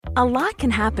A lot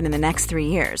can happen in the next 3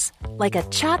 years. Like a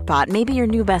chatbot may be your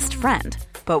new best friend.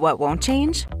 But what won't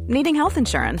change? Needing health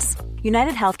insurance.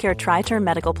 United Healthcare Tri-Term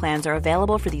Medical Plans are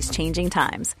available for these changing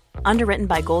times. Underwritten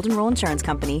by Golden Rule Insurance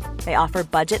Company, they offer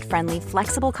budget-friendly,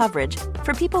 flexible coverage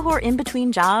for people who are in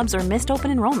between jobs or missed open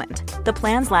enrollment. The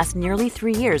plans last nearly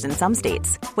 3 years in some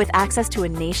states, with access to a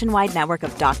nationwide network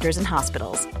of doctors and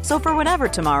hospitals. So for whatever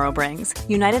tomorrow brings,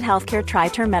 United Healthcare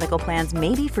Tri-Term Medical Plans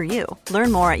may be for you.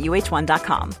 Learn more at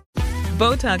uh1.com.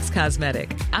 Botox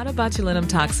Cosmetic, out of botulinum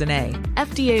toxin A,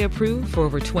 FDA approved for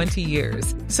over 20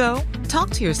 years. So,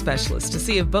 talk to your specialist to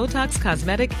see if Botox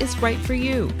Cosmetic is right for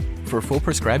you. For full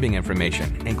prescribing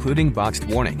information, including boxed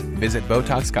warning, visit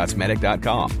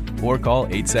BotoxCosmetic.com or call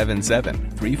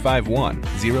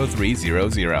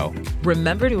 877-351-0300.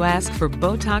 Remember to ask for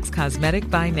Botox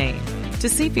Cosmetic by name. To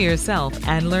see for yourself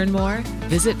and learn more,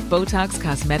 visit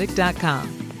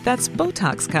BotoxCosmetic.com. That's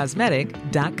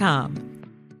BotoxCosmetic.com.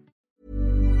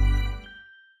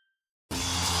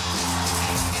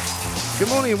 Good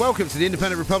morning and welcome to the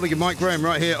Independent Republic of Mike Graham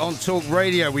right here on Talk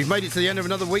Radio. We've made it to the end of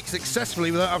another week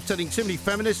successfully without upsetting too many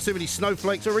feminists, too many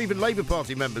snowflakes or even Labour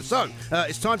Party members. So,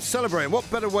 it's time to celebrate. And what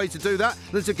better way to do that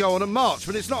than to go on a march?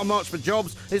 But it's not a march for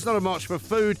jobs, it's not a march for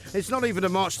food, it's not even a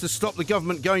march to stop the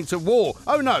government going to war.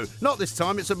 Oh no, not this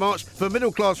time. It's a march for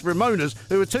middle-class Ramonas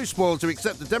who are too spoiled to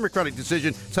accept the democratic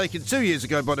decision taken 2 years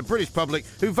ago by the British public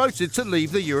who voted to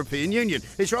leave the European Union.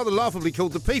 It's rather laughably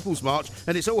called the People's March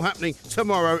and it's all happening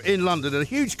tomorrow in London. A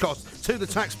huge cost to the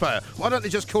taxpayer. Why don't they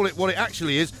just call it what it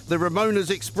actually is, the Ramonas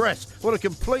Express? What a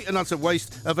complete and utter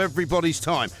waste of everybody's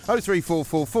time.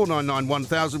 0344 499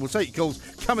 1000. We'll take your calls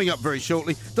coming up very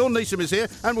shortly. Dawn Neeson is here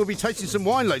and we'll be tasting some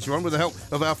wine later on with the help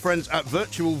of our friends at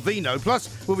Virtual Vino. Plus,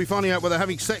 we'll be finding out whether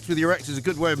having sex with your ex is a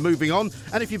good way of moving on.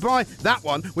 And if you buy that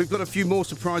one, we've got a few more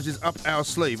surprises up our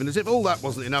sleeve. And as if all that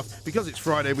wasn't enough, because it's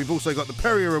Friday, we've also got the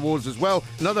Perrier Awards as well.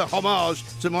 Another homage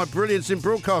to my brilliance in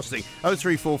broadcasting.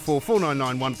 0344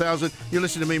 499 1000. You're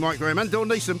listening to me, Mike Graham, and Dawn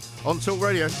Neeson on Talk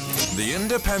Radio. The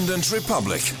Independent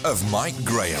Republic of Mike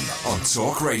Graham on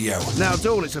Talk Radio. Now,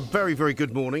 Dawn, it's a very, very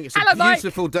good morning. It's Hello, a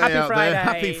beautiful Mike. day Happy out Friday. there.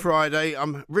 Happy Friday.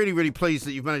 I'm really, really pleased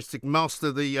that you've managed to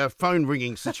master the phone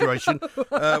ringing situation.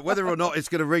 Whether or not it's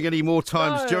going to ring any more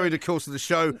times during the course of the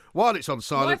show while it's on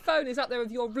silent. My phone is up there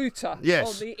with your router on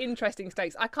the interesting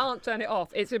stakes. I can't turn it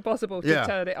off. It's impossible to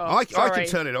turn it off. I can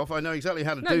turn it off. I know exactly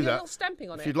how to do that. No, you're not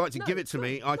stamping on it. If you'd like to give it to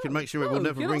me, I can make sure it will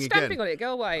never ring again. You're not stamping on it.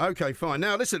 Go away. Okay, fine.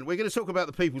 Now, listen, we're going to talk about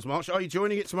the People's March. Are you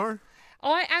joining it tomorrow?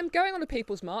 I am going on the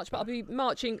People's March, but I'll be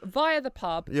marching via the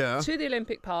pub to the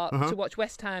Olympic Park to watch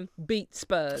West Ham beat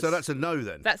Spurs. So that's a no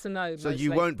then? That's a no, So mostly.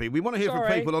 you won't be. We want to hear from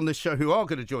people on this show who are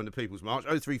going to join the People's March.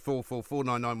 0344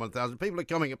 499 1000. People are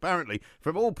coming apparently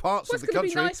from all parts of the country.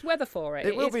 It's going to be nice weather for it.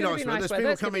 It will be nice weather. There's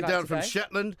people coming down from today.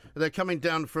 Shetland. They're coming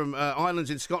down from islands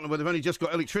in Scotland where they've only just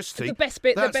got electricity. The best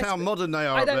bit. That's how modern they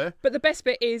are up there. But the best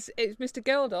bit is Mr.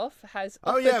 Geldof has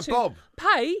offered to Bob.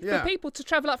 pay for people to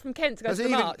travel up from Kent to go to the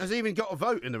march. Has he even got a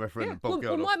vote in the referendum?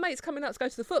 Well, my mate's coming out to go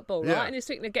to the football, right? And he's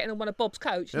thinking of getting on one of Bob's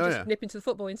coach and just nip into the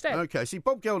football instead. Okay, see,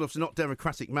 Bob Geldof's not a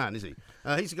democratic man, is he?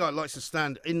 He's a guy who likes to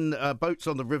stand in boats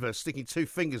on the river, sticking two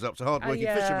fingers up to hard-working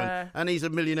fishermen, and he's a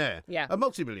millionaire. Yeah. A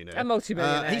multi-millionaire.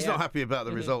 He's not happy about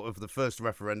the result of the first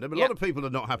referendum. A lot of people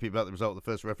are not happy about the result of the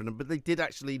first referendum, but they did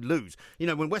actually lose. You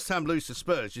know, when West Ham lose to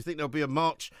Spurs, do you think there'll be a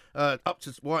march up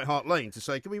to White Hart Lane to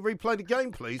say, can we replay the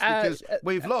game, please? Because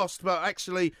we've lost, but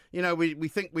actually, you know, we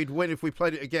think we'd win if we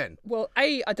played it again. Well,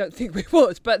 I don't think we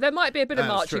would, but there might be a bit of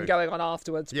marching going on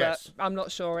afterwards, but I'm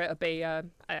not sure it'll be,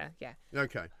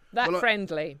 Okay.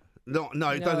 friendly. No,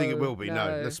 I don't think it will be,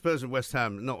 no. The Spurs and West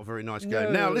Ham, not a very nice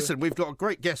game. Now, listen, we've got a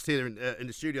great guest here in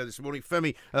the studio this morning,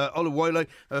 Femi Oluwole,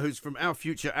 who's from Our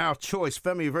Future, Our Choice.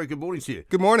 Femi, a very good morning to you.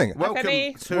 Good morning.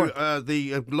 Welcome to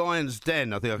the Lion's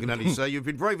Den, I think I can only say. You've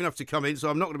been brave enough to come in,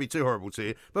 so I'm not going to be too horrible to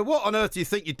you. But what on earth do you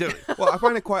think you're doing? Well, I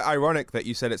find it quite ironic that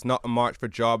you said it's not a march for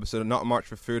jobs, so not a march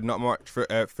for food, not a march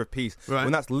for peace,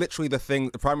 when that's literally the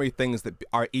primary things that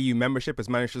our EU membership has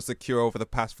managed to secure over the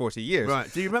past 40 years.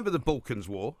 Right. Do you remember the Balkans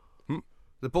War?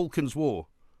 The Balkans War.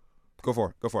 Go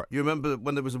for it. You remember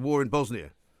when there was a war in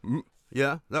Bosnia?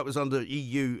 Yeah, that was under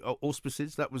EU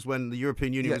auspices. That was when the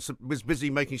European Union was busy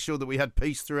making sure that we had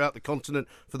peace throughout the continent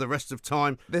for the rest of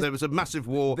time. There was a massive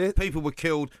war. People were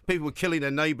killed. People were killing their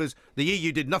neighbours. The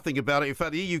EU did nothing about it. In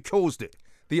fact, the EU caused it.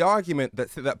 The argument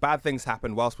that bad things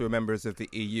happened whilst we were members of the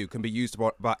EU can be used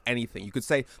about anything. You could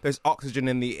say there's oxygen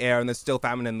in the air and there's still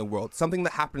famine in the world. Something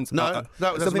that happens, that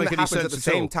doesn't make any sense at the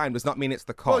same time does not mean it's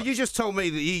the cause. Well, you just told me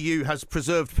the EU has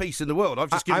preserved peace in the world. I've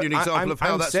just given you an example of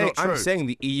how that's not true. I'm saying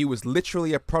the EU was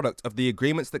literally a product of the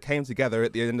agreements that came together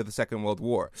at the end of the Second World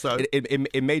War. So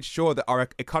it made sure that our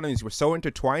economies were so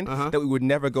intertwined that we would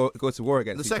never go to war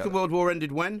against each other. The Second World War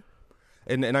ended when?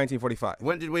 In 1945.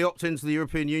 When did we opt into the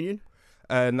European Union?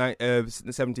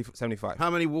 75. How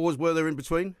many wars were there in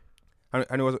between? How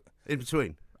many was it? In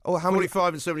between? Oh, how many?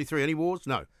 45 and 73. Any wars?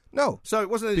 No. No. So it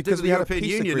wasn't to do with the European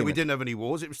Union that we didn't have any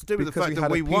wars. It was to do with the fact that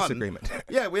we won. Agreement.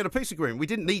 Yeah, we had a peace agreement. We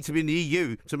didn't need to be in the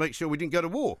EU to make sure we didn't go to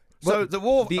war. So the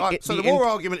war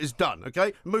argument is done,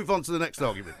 okay? Move on to the next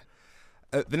argument.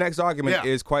 The next argument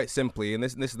is quite simply, and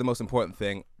this is the most important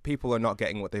thing, people are not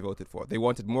getting what they voted for. They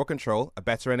wanted more control, a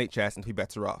better NHS, and to be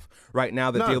better off. Right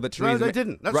now, the deal that Theresa... No, they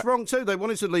didn't. That's wrong too. They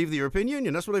wanted to leave the European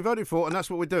Union. That's what they voted for, and that's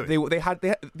what we're doing. Do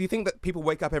you think that people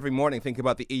wake up every morning and think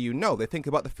about the EU? No. They think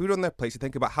about the food on their plates. They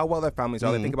think about how well their families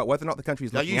are. They think about whether or not the country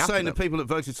is looking after them. Are you saying the people that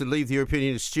voted to leave the European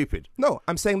Union are stupid? No,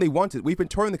 I'm saying they wanted. We've been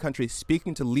touring the country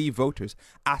speaking to Leave voters,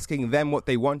 asking them what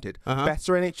they wanted.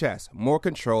 Better NHS, more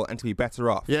control, and to be better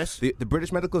off. Yes. The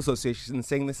British Medical Association is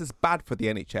saying this is bad for the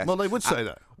NHS. Well, they would say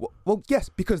that. Well, yes,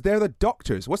 because they're the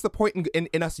doctors. What's the point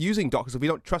in us using doctors if we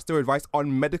don't trust their advice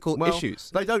on medical issues?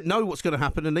 They don't know what's going to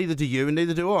happen, and neither do you, and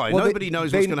neither do I. Nobody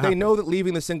knows what's going to happen. They know that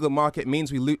leaving the single market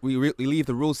means we leave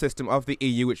the rule system of the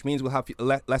EU, which means we'll have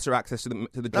lesser access to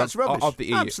the drugs of the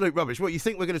EU. Absolute rubbish. What, you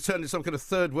think we're going to turn into some kind of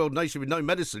third world nation with no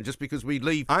medicine just because we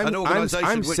leave an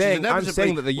organisation which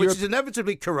is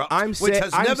inevitably corrupt, which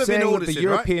has never been audited,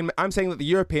 right? I'm saying that the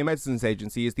European Medicines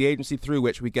Agency is the agency through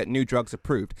which we get new drugs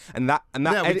approved, and that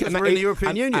because we're in the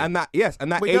European Union.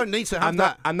 We don't need to have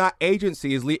that. And that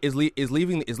agency is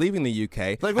leaving the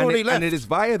UK. They've already left. And it is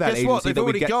via that agency that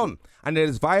we get. And it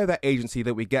is via that agency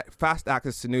that we get fast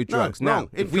access to new drugs. No,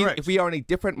 if we are in a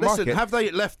different market, listen, have they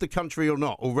left the country or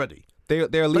not already? They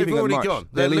are leaving. They've already March. gone.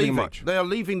 They're leaving March. They are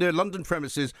leaving their London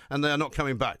premises and they are not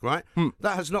coming back, right?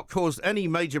 That has not caused any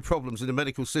major problems in the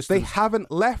medical system. They haven't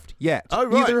left yet. Oh,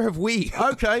 right. Neither have we.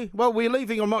 Okay, well, we're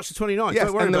leaving on March the 29th. Yes,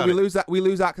 don't worry and about then we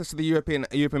lose access to the European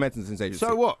Medicines Agency.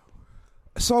 So what?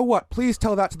 So what? Please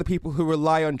tell that to the people who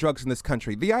rely on drugs in this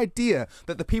country. The idea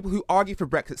that the people who argue for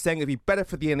Brexit saying it'd be better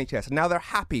for the NHS, and now they're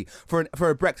happy for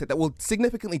a Brexit that will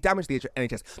significantly damage the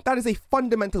NHS, that is a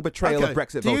fundamental betrayal of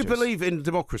Brexit voters. Do you believe in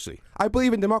democracy? I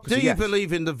believe in democracy, Do you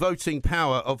believe in the voting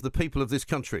power of the people of this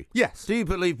country? Yes. Do you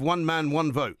believe one man,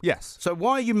 one vote? Yes. So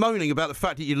why are you moaning about the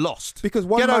fact that you lost? Because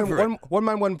one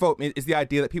man, one vote is the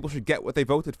idea that people should get what they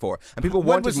voted for. And people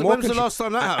wanted more control. When was the last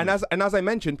time that happened? And as I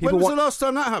mentioned, people when was the last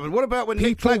time that happened? What about when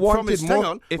Nick Clegg promised... Hang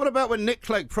on. What about when Nick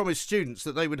Clegg promised students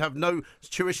that they would have no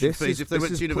tuition fees if they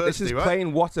went to university, This is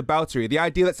plain whataboutery. The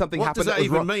idea that something happened... What does that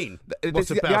even mean?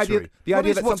 Whataboutery? What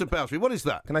is whataboutery? What is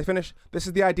that? Can I finish? This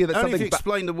is the idea that Only if you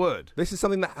explain the word. This is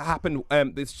something that happened...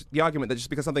 It's the argument that just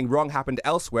because something wrong happened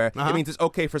elsewhere, it means it's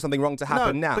okay for something wrong to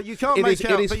happen now. But you can't make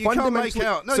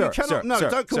out... No, you cannot... No,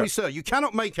 don't call me sir. You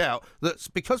cannot make out that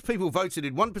because people voted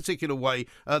in one particular way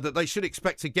that they should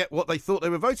expect to get what they thought they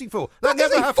were voting for. That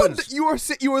never happens. You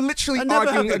are literally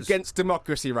arguing against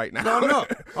democracy right now. No, I'm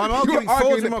not. I'm arguing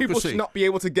for democracy. That people should not be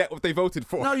able to get what they voted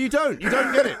for. No, you don't. You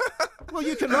don't get it. Well,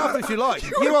 you can laugh if you like.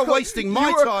 You are wasting my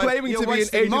time. You are claiming to be an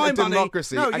agent of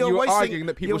democracy, and you're arguing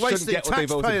that people shouldn't get what they voted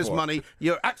for. You're wasting taxpayers' money.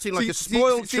 You're acting like a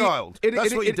spoiled child.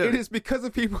 That's what you're doing. It is because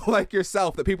of people like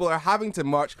yourself that people are having to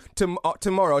march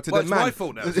tomorrow to demand... It's my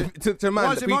fault now.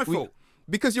 Why is it my fault?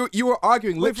 Because you were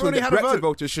arguing literally that Brexit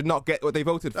voters should not get what they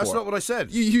voted for. That's not what I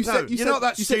said. You said you're not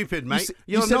that stupid, mate.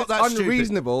 You're not that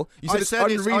unreasonable. I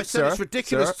said it's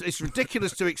ridiculous. It's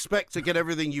ridiculous to expect to get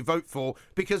everything you vote for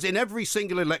because in every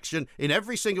single election, in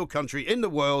every single country in the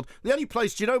world, the only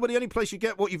place you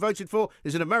get what you voted for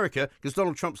is in America because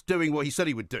Donald Trump's doing what he said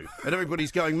he would do, and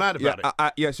everybody's going mad about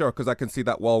it. Yeah, sure, because I can see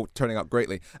that wall turning up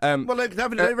greatly. Well,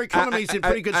 their economy's in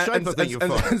pretty good shape. I think you'll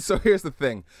find. So here's the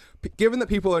thing. Given that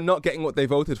people are not getting what they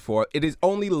voted for, it is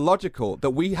only logical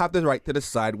that we have the right to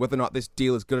decide whether or not this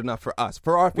deal is good enough for us,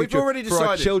 for our future, We've already decided. For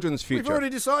our children's future. We've already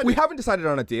decided. We haven't decided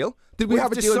on a deal. Did we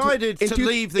have a deal? Decided to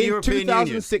leave the European Union. In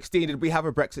 2016, did we have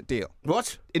a Brexit deal?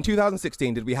 What? In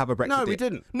 2016, did we have a Brexit deal? No, we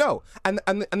didn't. No, and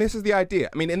this is the idea.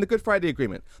 I mean, in the Good Friday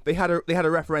Agreement, they had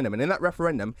a referendum, and in that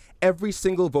referendum, every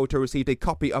single voter received a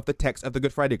copy of the text of the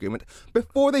Good Friday Agreement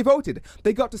before they voted.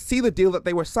 They got to see the deal that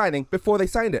they were signing before they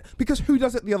signed it, because who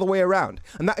does it the other way around?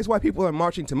 And that is why people are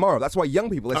marching tomorrow. That's why young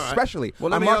people, especially, Well,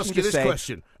 let are me marching ask you to this say...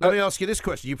 question. Let me ask you this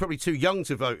question. You're probably too young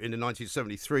to vote in the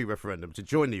 1973 referendum to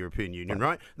join the European Union,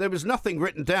 right? There was nothing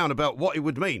written down about what it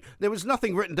would mean. There was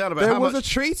nothing written down about how much... There was a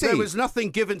treaty. There was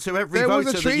nothing given to every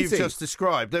voter that you've just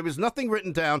described. There was nothing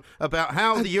written down about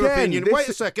how the European Union... Wait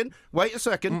a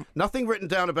second. Nothing written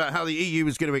down about how the EU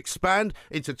was going to expand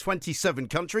into 27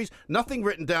 countries. Nothing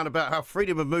written down about how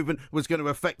freedom of movement was going to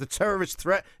affect the terrorist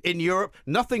threat in Europe.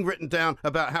 Nothing written down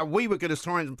about how we were going to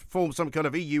try and form some kind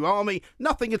of EU army.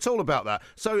 Nothing at all about that.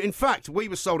 So, in fact, we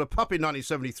were sold a pup in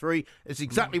 1973. It's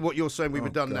exactly what you're saying we were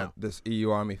done now. This EU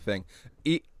army thing.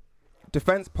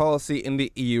 Defense policy in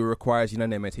the EU requires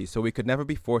unanimity, so we could never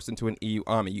be forced into an EU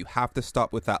army. You have to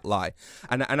stop with that lie.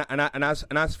 And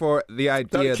as for the idea,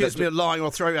 don't accuse me of lying, or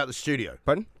I'll throw you out the studio.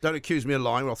 Pardon? Don't accuse me of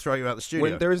lying, or I'll throw you out the studio.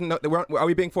 When there is no, are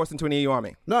we being forced into an EU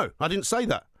army? No, I didn't say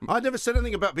that. I never said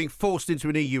anything about being forced into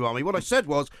an EU army. What I said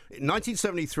was, in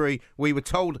 1973, we were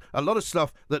told a lot of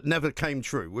stuff that never came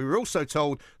true. We were also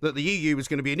told that the EU was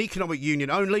going to be an economic union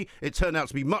only. It turned out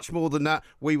to be much more than that.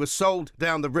 We were sold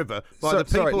down the river by the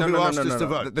people who asked us to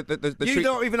vote. You're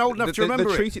not even old enough to remember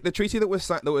it. The treaty that was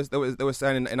signed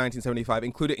in 1975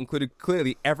 included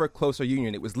clearly ever closer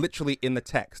union. It was literally in the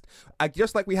text.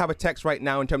 Just like we have a text right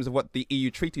now in terms of what the EU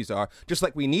treaties are, just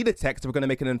like we need a text if we're going to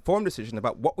make an informed decision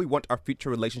about what we want our future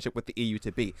relationship with the EU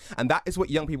to be. And that is what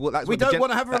young people... We don't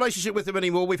want to have a relationship with them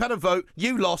anymore. We've had a vote.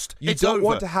 You lost. It's over. You don't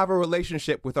want to have a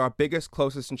relationship with our biggest,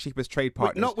 closest and cheapest trade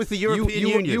partners. Not with the European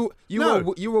Union.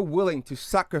 You were willing to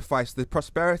sacrifice the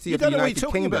prosperity of the United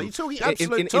Kingdom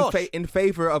in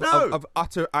favour of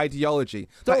utter ideology.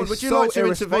 Don, would you like to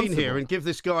intervene here and give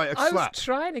this guy a slap? I was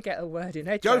trying to get a word in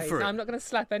edgeways. Go for it. I'm not going to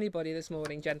slap anybody this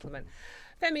morning, gentlemen.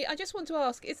 Femi, I just want to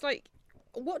ask, it's like,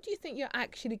 what do you think you're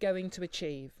actually going to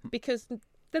achieve? Because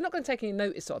they're not going to take any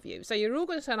notice of you. So you're all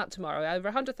going to turn up tomorrow, over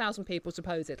 100,000 people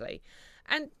supposedly.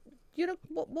 And, you know,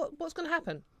 what's going to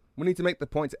happen? We need to make the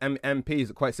point to MPs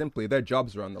that, quite simply, their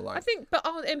jobs are on the line. I think, but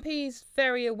aren't MPs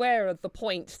very aware of the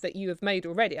point that you have made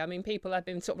already? I mean, people have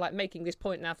been sort of like making this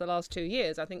point now for the last 2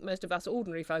 years. I think most of us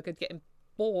ordinary folk are getting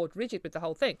bored, rigid with the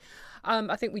whole thing.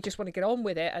 I think we just want to get on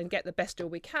with it and get the best deal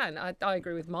we can. I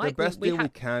agree with Mike. The best deal we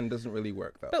can doesn't really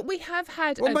work, though. But we have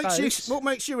had what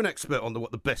makes you an expert on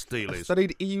what the best deal is? I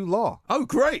studied EU law. Oh,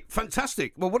 great.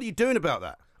 Fantastic. Well, what are you doing about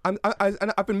that?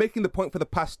 I've been making the point for the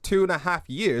past 2.5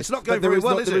 years. It's not going very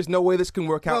well, is it? There is no way this can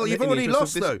work out. Well, you've already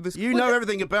lost, though. You know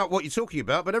everything about what you're talking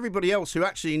about, but everybody else who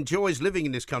actually enjoys living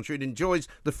in this country and enjoys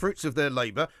the fruits of their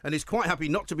labour and is quite happy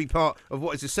not to be part of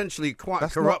what is essentially quite a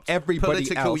corrupt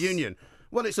political union.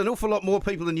 Well, it's an awful lot more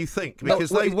people than you think,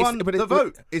 because they won the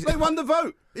vote. They won the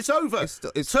vote. It's over.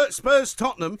 Spurs,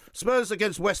 Tottenham, Spurs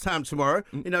against West Ham tomorrow.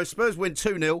 You know, Spurs win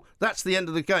 2-0. That's the end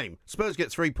of the game. Spurs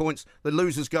get 3 points. The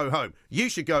losers go home. You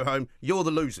should go home. You're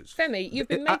the losers. Femi, you've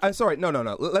been making... I'm sorry. No.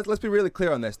 Let's be really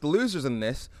clear on this. The losers in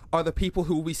this are the people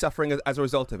who will be suffering as a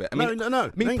result of it. I mean,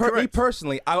 no. Me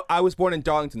personally, I was born in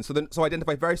Darlington, so I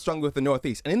identify very strongly with the North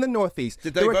East. And in the North East...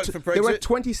 Did they vote for Brexit? There were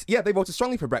 20... Yeah, they voted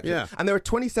strongly for Brexit. Yeah. And there were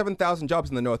 27,000 jobs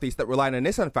in the North East that rely on a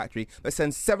Nissan factory that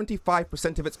sends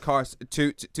 75% of its cars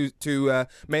to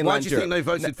mainland Why do you Europe. think they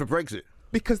voted for Brexit?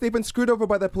 Because they've been screwed over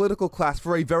by the political class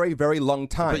for a very, very long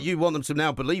time. But you want them to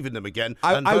now believe in them again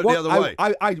and vote the other way.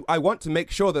 I want to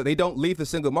make sure that they don't leave the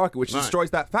single market, which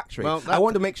destroys that factory. Well, I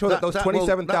want to make sure that those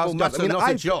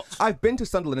 27,000 jobs... I've been to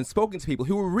Sunderland and spoken to people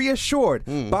who were reassured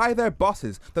by their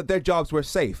bosses that their jobs were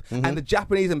safe. Mm-hmm. And the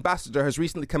Japanese ambassador has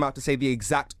recently come out to say the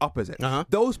exact opposite. Uh-huh.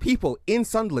 Those people in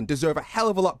Sunderland deserve a hell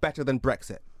of a lot better than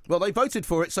Brexit. Well, they voted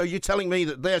for it, so you're telling me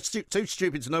that they're too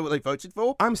stupid to know what they voted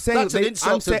for? I'm saying that's an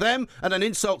insult to them and an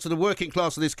insult to the working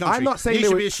class of this country. I'm not saying you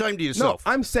should be ashamed of yourself.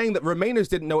 No, I'm saying that Remainers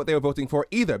didn't know what they were voting for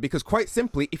either, because quite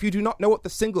simply, if you do not know what the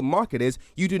single market is,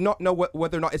 you do not know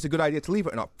whether or not it's a good idea to leave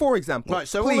it or not. For example, right.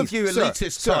 So all of you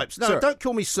elitist types, don't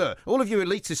call me sir. All of you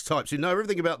elitist types who know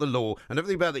everything about the law and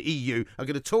everything about the EU are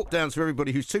going to talk down to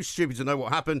everybody who's too stupid to know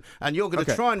what happened, and you're going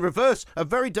to try and reverse a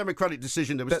very democratic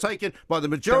decision that was taken by the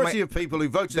majority of people who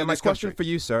voted in this country. Question for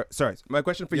you, sir. Sorry, my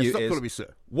question for you stop is: calling me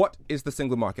sir. What is the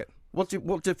single market? What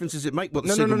difference does it make? What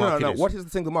the single market is? What is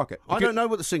the single market? I don't know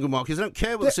what the single market is. I don't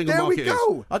care what the single market is.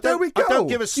 There we go. I don't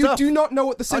give a stuff. You do not know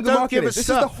what the single market is. This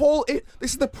is the whole.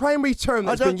 This is the primary term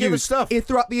that's been used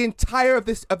throughout the entire of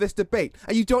this debate,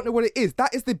 and you don't know what it is.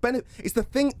 That is the benefit. It's the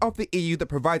thing of the EU that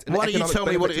provides an economic benefit. Why don't you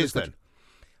tell me what it is then?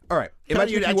 All right. Can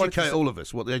you educate all of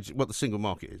us what the single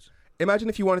market is? Imagine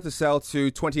if you wanted to sell to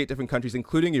 28 different countries,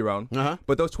 including your own,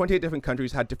 but those 28 different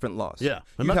countries had different laws. Yeah,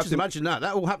 imagine that.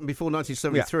 That all happened before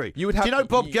 1973. Yeah. You would have. Do you know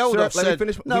Bob Geldof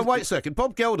said? No, wait a second.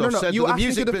 Bob Geldof said you that the asked me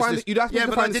music to define business. You'd ask me to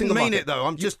but define I the didn't single mean market. it though.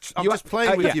 I'm just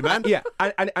playing with you, man. Yeah,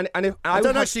 and if I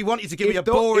don't actually want you to give me a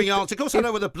boring answer. Of course, I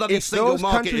know what the bloody single market is. If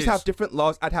those countries have different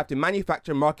laws, I'd have to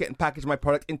manufacture, market, and package my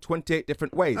product in 28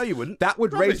 different ways. No, you wouldn't. That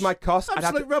would raise my costs.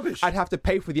 Absolute rubbish. I'd have to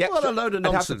pay for the extra. What a load of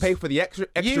nonsense. I'd have to pay for the extra.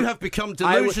 You have become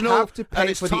delusional, and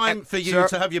it's time for you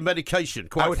to have your medication,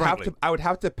 quite frankly. I would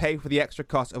have to pay for the extra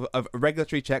cost of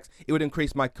regulatory checks. It would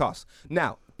increase my costs.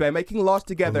 Now, by making laws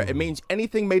together, it means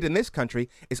anything made in this country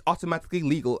is automatically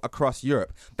legal across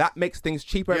Europe. That makes things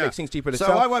cheaper. It makes things cheaper to sell.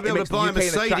 So I won't be able to buy a UK an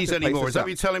Mercedes attractive anymore. place Is to that what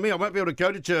you're telling me? I won't be able to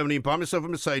go to Germany and buy myself a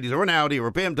Mercedes or an Audi or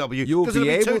a BMW because it'll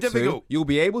be too difficult. You'll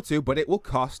be able to, but it will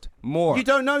cost more. You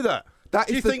don't know that. Do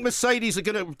you is think Mercedes are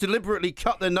going to deliberately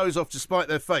cut their nose off to spite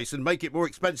their face and make it more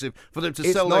expensive for them to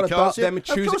sell their cars?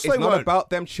 It's not about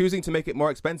them choosing to make it more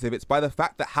expensive. It's by the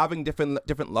fact that having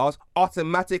different laws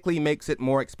automatically makes it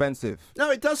more expensive.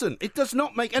 No, it doesn't. It does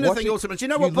not make anything automatic. Do you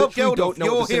know what, Bob Geldof,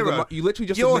 your hero? You literally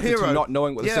just admitted to not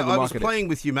knowing what the single market is. Yeah, I was playing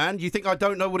with you, man. You think I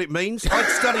don't know what it means? I've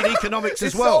studied economics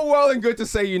as well. It's so well and good to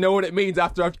say you know what it means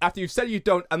after you've said you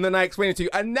don't, and then I explain it to you,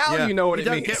 and now you know what it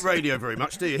means. You don't get radio very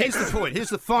much, do you? Here's the point. Here's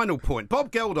the final point.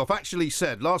 Bob Geldof actually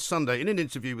said last Sunday in an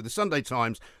interview with the Sunday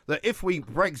Times that if we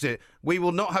Brexit, we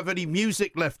will not have any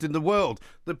music left in the world.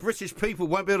 The British people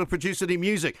won't be able to produce any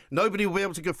music. Nobody will be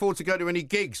able to afford to go to any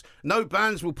gigs. No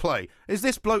bands will play. Is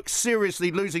this bloke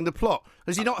seriously losing the plot?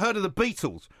 Has he not heard of the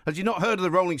Beatles? Has he not heard of the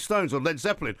Rolling Stones or Led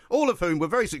Zeppelin? All of whom were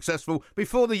very successful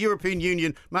before the European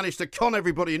Union managed to con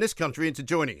everybody in this country into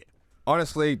joining it.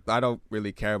 Honestly, I don't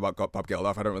really care about Bob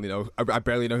Geldof. I don't really know. I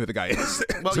barely know who the guy is.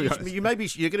 Well, you're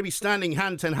going to be standing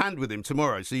hand in hand with him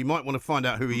tomorrow, so you might want to find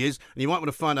out who he is, and you might want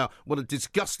to find out what a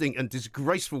disgusting and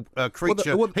disgraceful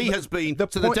creature he has been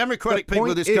to the democratic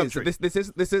people of this country.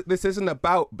 This isn't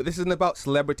about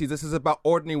celebrities. This is about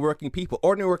ordinary working people.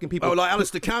 Ordinary working people. Oh, like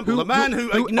Alistair Campbell, a man who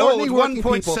ignored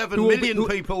 1.7 million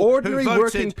people who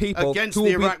voted against the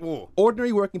Iraq War.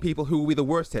 Ordinary working people who will be the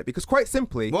worst hit, because quite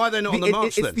simply, why are they not on the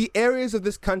march then? It's the areas of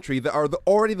this country that are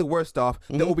already the worst off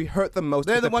that will be hurt the most.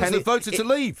 They're the ones that voted to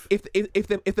leave. If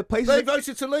the places they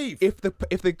voted to leave. If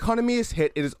the economy is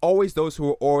hit, it is always those who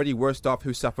are already worst off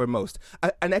who suffer most.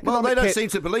 An economic they don't hit, seem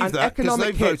to believe that because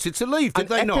they voted to leave. Did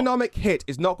they not? An economic hit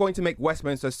is not going to make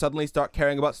Westminster suddenly start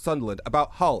caring about Sunderland,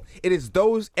 about Hull. It is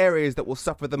those areas that will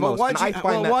suffer the most. And I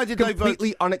find that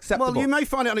completely unacceptable. Well, you may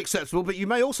find it unacceptable, but you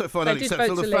may also find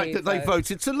unacceptable the fact that they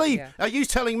voted to leave. Yeah. Are you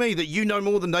telling me that you know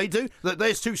more than they do? That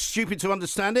they're too stupid to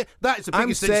understand it? That is the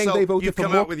biggest insult you've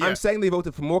come out with yet. I'm saying they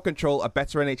voted for more control, a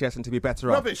better NHS, and to be better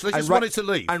off. Rubbish. They just wanted to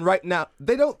leave. And right now,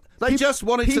 they don't. They just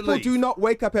wanted to leave. People do not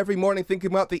wake up every morning thinking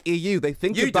about the EU. They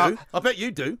think about... You do. I bet you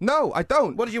do. No, I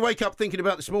don't. What did you wake up thinking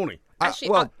about this morning?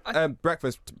 Actually,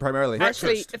 breakfast primarily.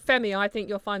 Actually, Femi, I think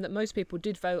you'll find that most people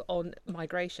did vote on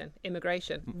immigration,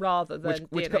 rather than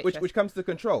the NHS. Which comes to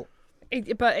control.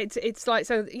 But it's like,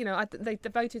 so, you know, they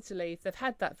voted to leave. They've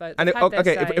had that vote. And if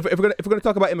we're going to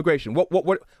talk about immigration,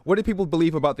 what do people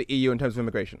believe about the EU in terms of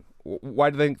immigration? Why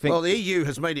do they think? Well, the EU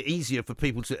has made it easier for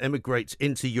people to emigrate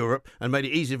into Europe and made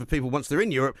it easier for people, once they're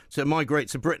in Europe, to migrate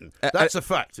to Britain. That's a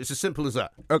fact. It's as simple as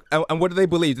that. And what do they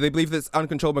believe? Do they believe that it's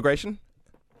uncontrolled migration?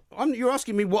 You're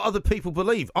asking me what other people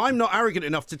believe. I'm not arrogant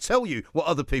enough to tell you what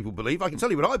other people believe. I can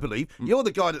tell you what I believe. You're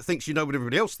the guy that thinks you know what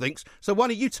everybody else thinks. So why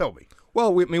don't you tell me?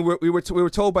 Well, we were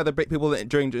told by the people that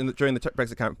during the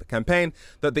Brexit campaign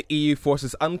that the EU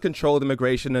forces uncontrolled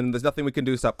immigration and there's nothing we can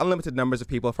do to stop unlimited numbers of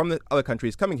people from the other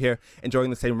countries coming here enjoying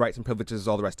the same rights and privileges as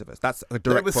all the rest of us. That's a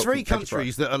direct quote. There were 3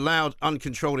 countries that allowed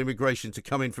uncontrolled immigration to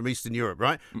come in from Eastern Europe,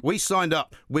 right? We signed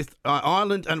up with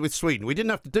Ireland and with Sweden. We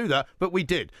didn't have to do that, but we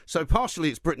did. So partially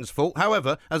it's Britain's fault.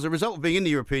 However, as a result of being in the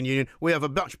European Union, we have a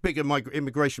much bigger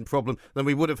immigration problem than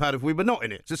we would have had if we were not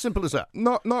in it. It's as simple as that.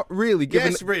 Not really.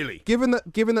 Really.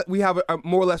 Given that we have a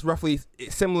more or less roughly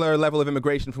similar level of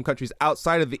immigration from countries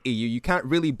outside of the EU, you can't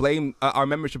really blame our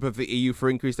membership of the EU for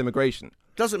increased immigration.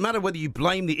 Doesn't matter whether you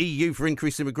blame the EU for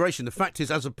increased immigration. The fact is,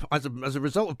 as a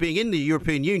result of being in the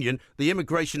European Union, the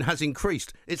immigration has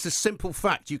increased. It's a simple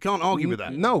fact. You can't argue with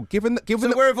that. No, given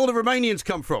so where have all the Romanians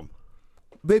come from?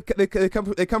 They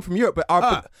come from Europe,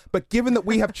 but given that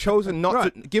we have chosen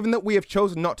not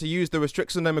to use the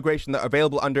restrictions on immigration that are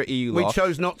available under EU law, we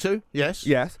chose not to. Yes.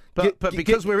 Yes. But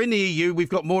because we're in the EU, we've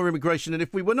got more immigration than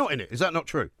if we were not in it. Is that not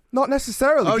true? Not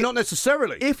necessarily. Oh, not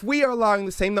necessarily. If we are allowing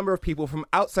the same number of people from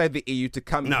outside the EU to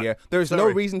come here, there is no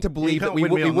sorry. reason to believe that we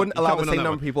win me on wouldn't that. allow You the can't same win on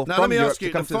number of that people one. Now, from let me Europe ask to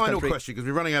you come the to this final country. question, because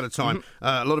we're running out of time.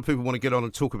 A lot of people want to get on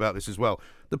and talk about this as well.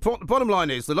 The bottom line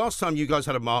is, the last time you guys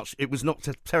had a march, it was not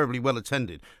terribly well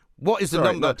attended. What is the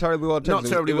number? Not terribly well attended. Not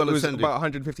terribly well attended. It was about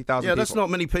 150,000 Yeah, people. that's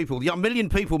not many people. Yeah, 1 million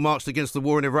people marched against the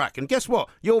war in Iraq. And guess what?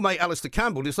 Your mate Alistair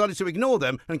Campbell decided to ignore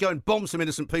them and go and bomb some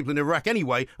innocent people in Iraq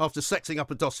anyway after sexing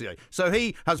up a dossier. So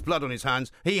he has blood on his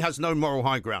hands. He has no moral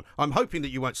high ground. I'm hoping that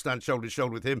you won't stand shoulder to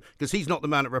shoulder with him, because he's not the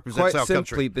man that represents our country. Quite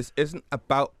simply, this isn't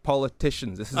about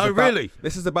politicians. This is really?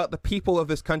 This is about the people of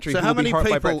this country. So who how will be many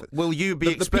hurt by people Brexit. will you be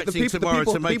expecting tomorrow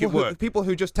to make it work? The people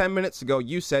who just 10 minutes ago,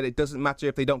 you said it doesn't matter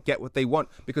if they don't get what they want,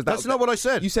 because That's not what I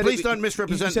said. You said Please don't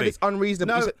misrepresent you said me. It's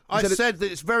unreasonable. No, I said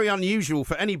that it's very unusual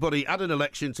for anybody at an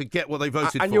election to get what they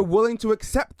voted for. And you're willing to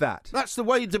accept that. That's the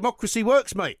way democracy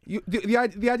works, mate. The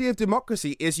idea of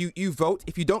democracy is you vote.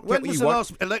 If you don't get what you want... When was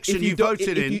the last election you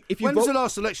voted in? When was the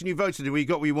last election you voted in where you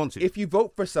got what you wanted? If you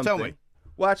vote for something... Tell me.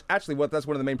 Well, actually, that's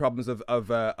one of the main problems of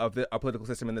our political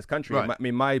system in this country. Right. I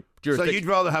mean, my jurisdiction... So you'd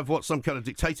rather have some kind of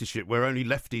dictatorship where only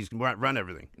lefties ran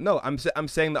everything? No, I'm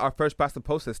saying that our first past the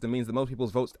post system means that most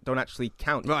people's votes don't actually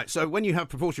count. Right. So when you have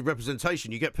proportional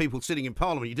representation, you get people sitting in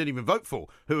Parliament you didn't even vote for,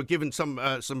 who are given some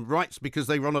rights because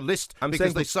they were on a list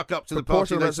because they suck up to the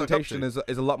party they suck up to. Proportional representation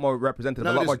is a lot more representative,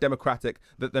 a lot more democratic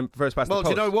than first past the post. Well, do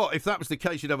you know what? If that was the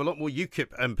case, you'd have a lot more UKIP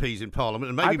MPs in Parliament,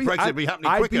 and maybe Brexit would be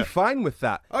happening quicker. I'd be fine with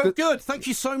that. Oh, good. Thank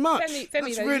you so much. Femi,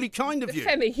 that's really kind of you.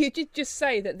 Femi, you did just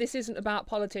say that this isn't about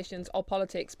politicians or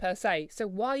politics per se. So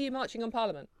why are you marching on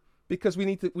Parliament? Because we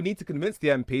need to convince the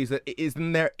MPs that it is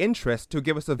in their interest to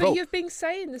give us a vote. But you've been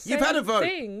saying the same You've had a vote.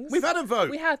 things. We've had a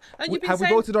vote. We have. And you've been have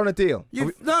saying... we voted on a deal?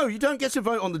 No, you don't get to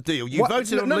vote on the deal. You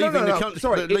voted on leaving the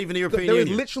country, leaving the European Union.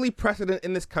 There is literally precedent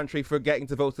in this country for getting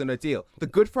to vote on a deal. The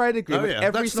Good Friday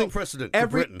Agreement. That's not precedent for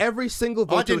Britain. Every single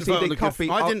voter received a copy.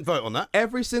 I didn't vote on that.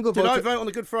 Every single voter. Did I vote on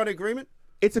the Good Friday Agreement?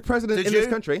 It's a precedent in this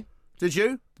country. Did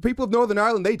you? The people of Northern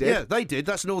Ireland, they did. Yeah, they did.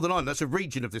 That's Northern Ireland. That's a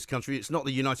region of this country. It's not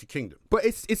the United Kingdom. But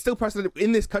it's still precedent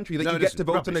in this country that you get to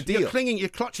vote on a deal. You're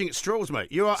clutching at straws,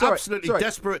 mate. You are absolutely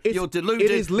desperate. You're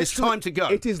deluded. It's time to go.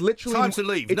 It is literally time to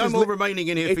leave. No more remaining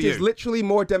in here for you. It is literally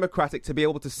more democratic to be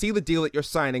able to see the deal that you're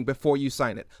signing before you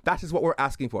sign it. That is what we're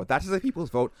asking for. That is a people's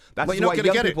vote. That is why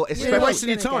young people, especially, you're wasting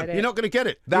your time. You're not going to get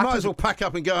it. You might as well pack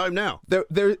up and go home now.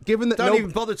 Given that don't even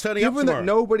bother turning up tomorrow. Given that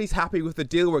nobody's happy with the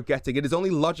deal we're getting, it is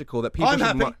only logical that people. I'm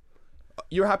happy.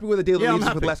 You're happy with a deal that leaves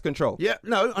us with less control? Yeah,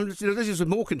 no, this is with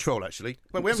more control, actually.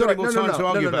 But we haven't got any more time to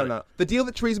argue about it. The deal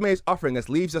that Theresa May is offering us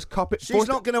leaves us She's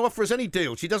not going to offer us any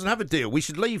deal. She doesn't have a deal. We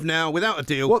should leave now without a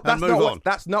deal and move on.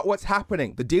 That's not what's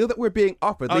happening. The deal that we're being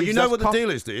offered leaves you know what the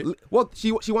deal is, do you? Well,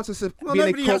 she wants us to be in a...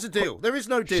 nobody has a deal. There is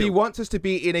no deal. She wants us to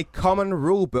be in a common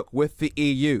rule book with the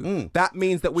EU. That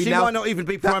means that we She might not even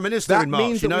be Prime Minister in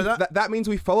March, you know that? That means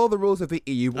we follow the rules of the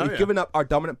EU, but we've given up our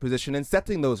dominant position in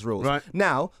setting those rules. Right.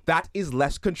 Now, that is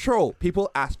less control.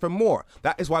 People ask for more.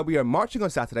 That is why we are marching on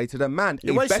Saturday to demand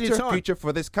a better future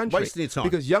for this country. Wasting your time.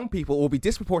 Because young people will be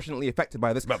disproportionately affected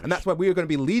by this, and that's why we are going to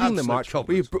be leading the march.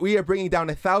 We are bringing down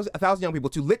 1,000 young people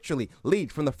to literally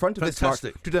lead from the front of this march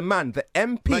to demand that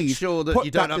MPs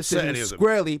put that decision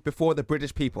squarely before the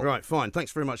British people. Right, fine.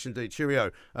 Thanks very much indeed.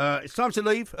 Cheerio. It's time to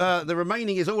leave. The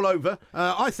remaining is all over.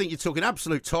 I think you're talking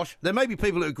absolute tosh. There may be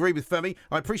people who agree with Femi.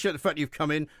 I appreciate the fact you've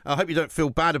come in. I hope you don't feel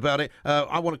bad about it.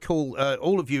 I want to call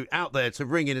all of you out there to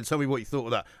ring in and tell me what you thought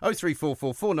of that.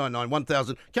 0344 499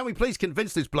 1000. Can we please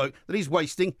convince this bloke that he's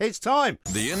wasting his time?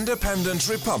 The Independent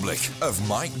Republic of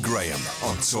Mike Graham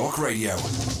on Talk Radio.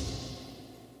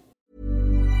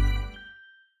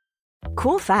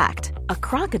 Cool fact, a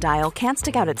crocodile can't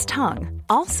stick out its tongue.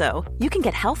 Also, you can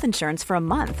get health insurance for a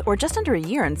month or just under a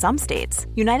year in some states.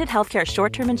 United Healthcare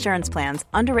short-term insurance plans,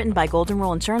 underwritten by Golden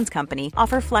Rule Insurance Company,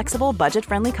 offer flexible,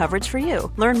 budget-friendly coverage for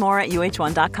you. Learn more at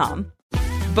uh1.com.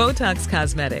 Botox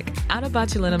Cosmetic, out of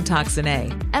botulinum toxin A,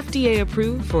 FDA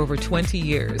approved for over 20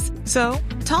 years. So,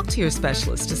 talk to your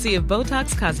specialist to see if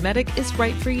Botox Cosmetic is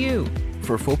right for you.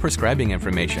 For full prescribing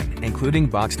information, including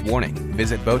boxed warning,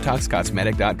 visit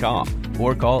BotoxCosmetic.com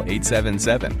or call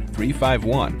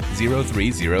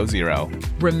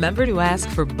 877-351-0300. Remember to ask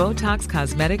for Botox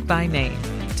Cosmetic by name.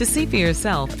 To see for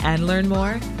yourself and learn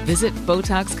more, visit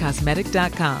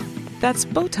BotoxCosmetic.com. That's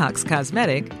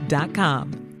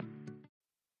BotoxCosmetic.com.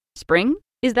 Spring?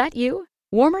 Is that you?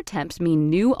 Warmer temps mean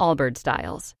new Allbirds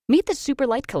styles. Meet the Super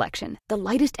Light Collection, the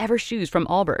lightest ever shoes from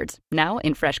Allbirds, now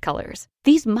in fresh colors.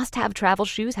 These must-have travel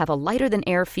shoes have a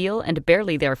lighter-than-air feel and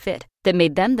barely their fit, that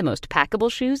made them the most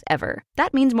packable shoes ever.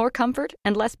 That means more comfort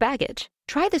and less baggage.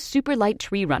 Try the super light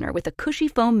Tree Runner with a cushy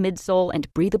foam midsole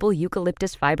and breathable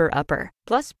eucalyptus fiber upper.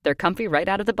 Plus, they're comfy right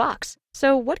out of the box.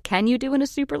 So what can you do in a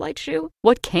super light shoe?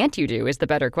 What can't you do is the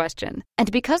better question. And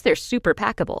because they're super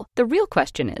packable, the real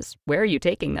question is, where are you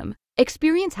taking them?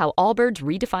 Experience how Allbirds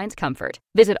redefines comfort.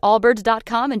 Visit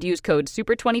allbirds.com and use code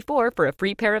SUPER24 for a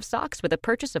free pair of socks with a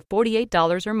purchase of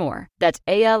 $48 or more. That's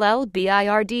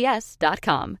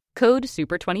ALLBIRDS.com. Code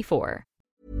SUPER24.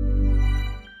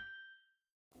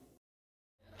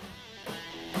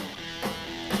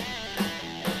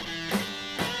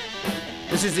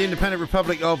 This is the Independent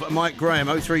Republic of Mike Graham.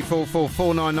 0344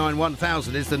 499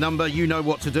 1000 is the number. You know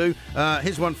what to do.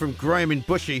 Here's one from Graham in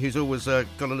Bushy, who's always got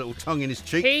a little tongue in his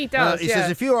cheek. He does, He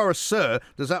says, if you are a sir,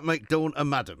 does that make Dawn a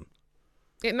madam?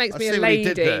 It makes me I a see what he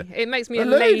did lady. there. It makes me A a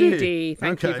lady. lady.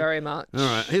 Thank you Okay. very much. All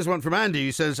right. Here's one from Andy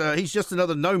who says, he's just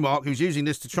another no-mark who's using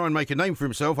this to try and make a name for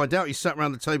himself. I doubt he's sat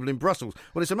around the table in Brussels.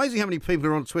 Well, it's amazing how many people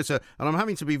are on Twitter, and I'm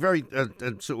having to be very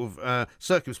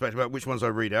circumspect about which ones I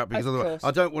read out, because Of otherwise course.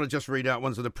 I don't want to just read out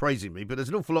ones that are praising me, but there's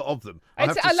an awful lot of them. I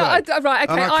have It's to say. right,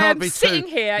 okay. And I can't am be sitting too-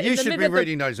 here You in the should middle be of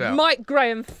reading the those out. Mike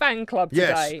Graham fan club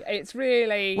Yes. today. It's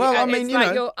really... Well, I mean, it's you like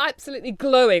know- you're absolutely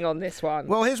glowing on this one.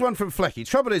 Well, here's one from Flecky.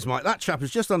 Trouble is, Mike, that chap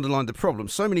has just underlined the problem.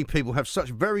 So many people have such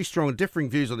very strong and differing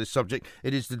views on this subject.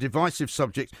 It is the divisive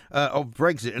subject of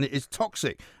Brexit, and it is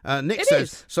toxic. Nick It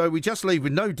says, is. so we just leave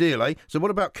with no deal, eh? So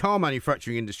what about car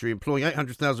manufacturing industry employing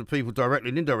 800,000 people directly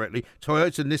and indirectly?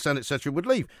 Toyota, Nissan, etc. would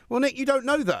leave. Well, Nick, you don't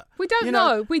know that. We don't You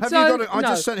know. We have don't you got I know.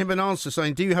 just sent him an answer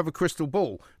saying, do you have a crystal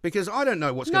ball? Because I don't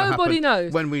know what's going to Nobody happen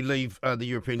knows. when we leave the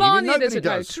European Barnier Union. Nobody doesn't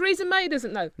know. does. Theresa May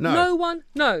doesn't know. No. No one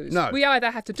knows. No. We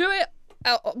either have to do it.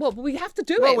 We have to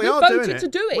do Well, it. we We are voted doing it. to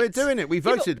do it. We're doing it. We Yeah,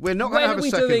 but voted. We're not going to have a When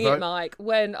second are we doing vote. it, Mike?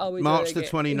 When are we March doing the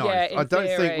it? 29th. Yeah, in I don't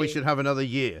think we theory. should have another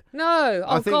year. No,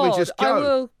 I think God, we just go. I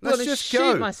will Let's wanna just shoot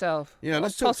go. myself. Yeah, Or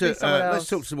let's talk possibly to someone else. let's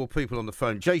talk to some more people on the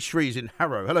phone. Jay Shree's in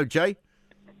Harrow. Hello, Jay.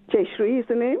 Jay Shree is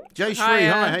the name. Jay Shree,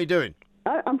 Hiya. hi. How you doing?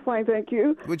 I'm fine, thank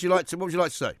you. What would you like to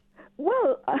say?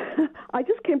 Well, I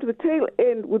just came to the tail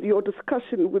end with your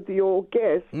discussion with your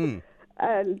guest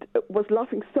and was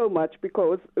laughing so much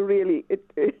because really it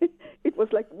was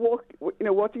like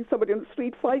watching somebody on the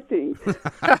street fighting. You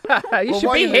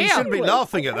should be You here. shouldn't be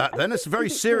laughing at that then. It's a very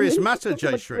serious When matter, talk Jay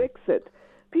about Shree. Brexit,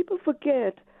 people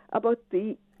forget about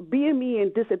the BME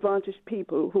and disadvantaged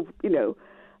people who,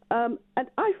 and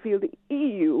I feel the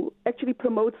EU actually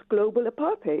promotes global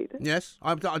apartheid. Yes,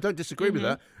 I don't disagree with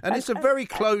that. And it's a very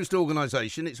closed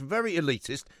organisation. It's very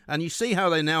elitist. And you see how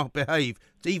they now behave,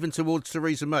 even towards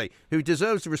Theresa May, who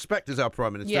deserves the respect as our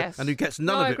Prime Minister Yes. and who gets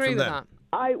No, none I of it agree from with them. that.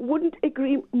 I wouldn't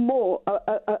agree more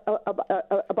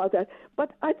about that.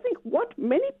 But I think what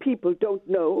many people don't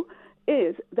know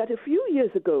is that a few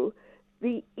years ago,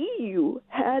 the EU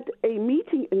had a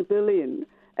meeting in Berlin,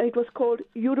 and it was called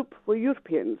Europe for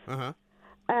Europeans. Uh-huh.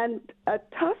 And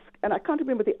Tusk, and I can't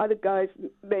remember the other guy's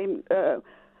name,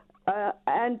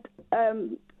 and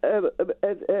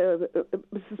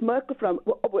Mrs. Merkel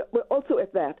were also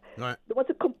at that. Right. There was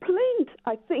a complaint,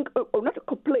 I think, or not a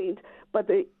complaint, but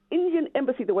the Indian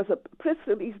embassy, there was a press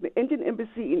release, the Indian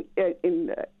embassy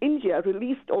in India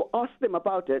released or asked them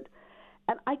about it.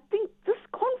 And I think this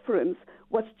conference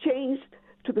was changed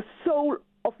to the soul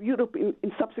of Europe in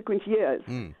subsequent years.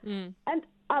 And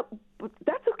but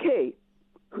that's okay.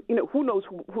 Who knows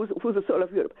who's the soul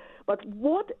of Europe. But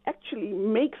what actually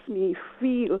makes me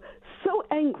feel so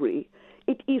angry,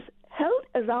 it is held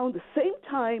around the same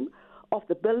time of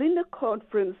the Berliner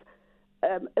Conference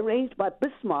arranged by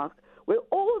Bismarck, where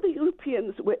all the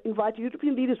Europeans were invited,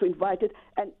 European leaders were invited,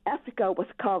 and Africa was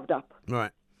carved up.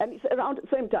 Right. And it's around at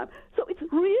the same time. So it's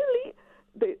really,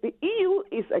 the EU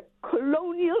is a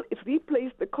colonial, it's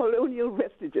replaced the colonial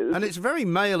vestiges. And it's very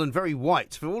male and very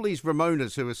white. For all these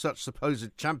Ramonas who are such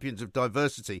supposed champions of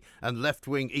diversity and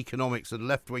left-wing economics and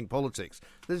left-wing politics,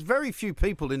 there's very few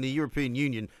people in the European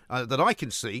Union that I can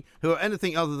see who are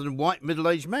anything other than white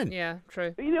middle-aged men. Yeah,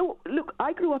 true. Look,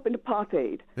 I grew up in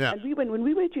apartheid. Yeah. And when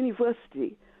we were at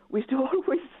university, we used to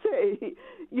always say,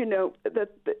 that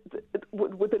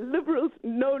with the liberals,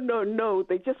 no,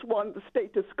 they just want the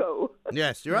status quo.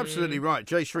 Yes, you're absolutely right.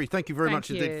 Jay Shree, thank you very Thank much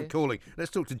indeed you. for calling.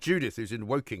 Let's talk to Judith, who's in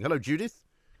Woking. Hello, Judith.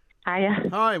 Hiya.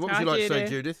 Hi, what would Hi, you like to say, Judith.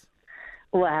 Judith?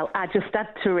 Well, I just had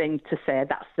to ring to say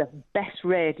that's the best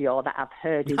radio that I've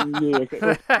heard in years. It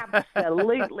was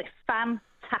absolutely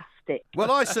fantastic.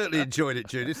 Well, I certainly enjoyed it,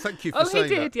 Judith. Thank you for Oh, he saying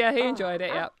did. that. Yeah, he enjoyed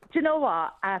it. Yeah. Do you know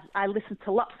what? I listen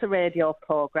to lots of radio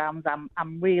programmes. I'm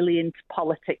really into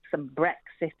politics and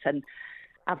Brexit, and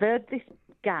I've heard this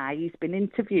guy. He's been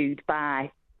interviewed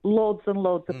by loads and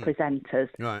loads of presenters.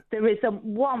 Right. There isn't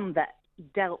one that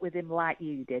dealt with him like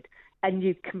you did, and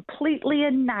you completely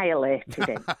annihilated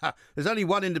him. There's only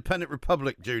one independent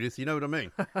republic, Judith. You know what I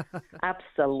mean?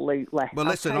 Absolutely. Well,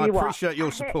 listen, I appreciate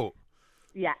your support.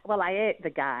 I hate the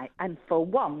guy, and for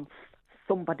once,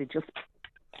 somebody just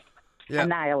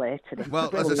annihilated him. Well,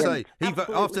 Brilliant. as I say,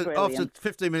 after 15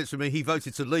 brilliant. minutes with me, he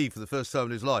voted to leave for the first time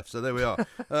in his life. So there we are.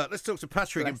 Let's talk to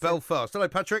Patrick in Belfast. Hello,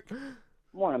 Patrick.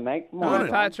 Morning, mate. Morning,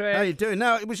 Patrick. How you doing?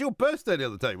 Now, it was your birthday the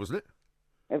other day, wasn't it?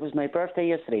 It was my birthday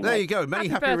yesterday, There mate. you go. Many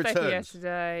happy birthday returns.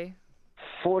 yesterday.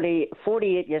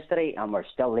 48 yesterday, and we're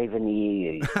still leaving the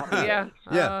EU. Yeah.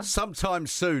 Yeah, sometime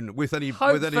soon with any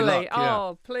Hopefully. luck. Yeah.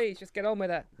 Oh, please, just get on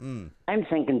with it. I'm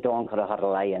thinking Dawn could have had a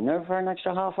lie in there for an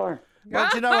extra half hour. Well,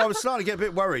 do you know, I was starting to get a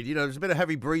bit worried. You know, there's a bit of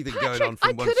heavy breathing going on I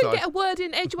from one couldn't side. get a word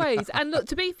in edgeways. And look,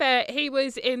 to be fair, he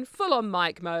was in full-on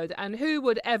mic mode, and who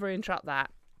would ever interrupt that?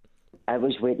 I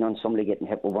was waiting on somebody getting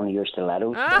hit with one of your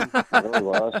stilettos. I really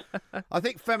was. I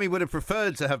think Femi would have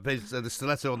preferred to have his, the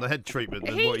stiletto on the head treatment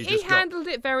than what he He just got. handled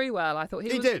it very well. I thought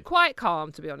he was did. quite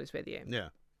calm, to be honest with you. Yeah.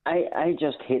 I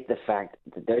just hate the fact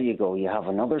that there you go, you have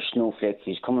another snowflake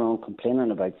who's coming on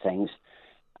complaining about things,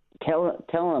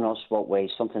 telling us what way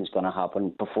something's going to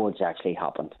happen before it's actually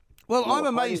happened. Well, I'm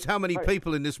amazed how many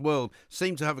people in this world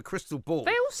seem to have a crystal ball.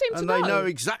 They all seem to and know. they know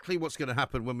exactly what's going to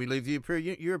happen when we leave the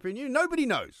European Union. Nobody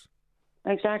knows.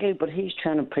 Exactly, but he's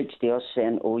trying to preach to us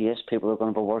saying, oh yes, people are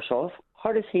going to be worse off.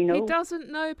 How does he know? He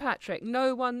doesn't know, Patrick.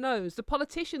 No one knows. The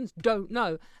politicians don't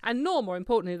know. And nor, more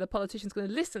importantly, the politician's going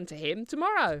to listen to him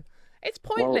tomorrow. It's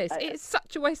pointless. It's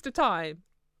such a waste of time.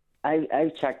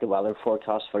 I've checked the weather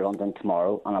forecast for London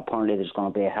tomorrow, and apparently there's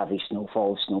going to be a heavy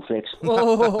snowfall of snowflakes.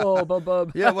 Oh,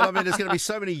 bub. Yeah, well, I mean, there's going to be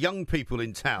so many young people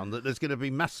in town that there's going to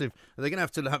be massive. They're going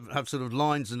to have sort of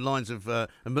lines and lines of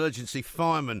emergency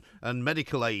firemen and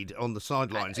medical aid on the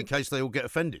sidelines in case they all get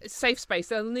offended. Safe space.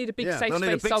 They'll need a big Yeah, safe they'll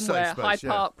need a space big somewhere. safe space, Hyde yeah.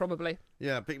 Park, probably.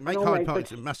 Yeah, make No, Hyde mate, Park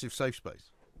but- a massive safe space.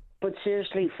 But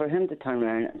seriously, for him to turn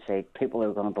around and say people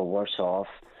are going to be worse off,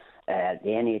 the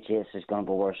NHS is going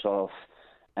to be worse off,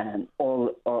 and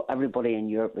everybody in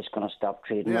Europe is going to stop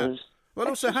trading Yeah. us. Well,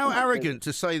 also, how arrogant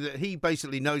to say that he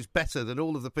basically knows better than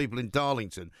all of the people in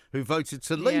Darlington who voted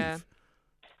to leave. Yeah.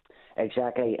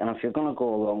 Exactly, and if you're going to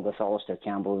go along with Alistair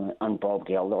Campbell and Bob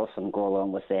Geldof and go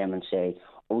along with them and say,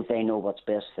 oh, they know what's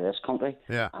best for this country,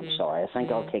 Yeah. I'm sorry, I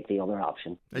think I'll take the other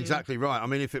option. Exactly right. I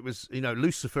mean, if it was,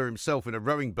 Lucifer himself in a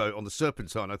rowing boat on the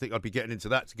Serpentine, I think I'd be getting into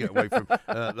that to get away from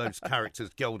those characters,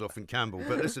 Geldof and Campbell.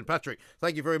 But listen, Patrick,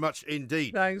 thank you very much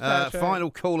indeed. Thanks, Patrick.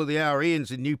 Final call of the hour.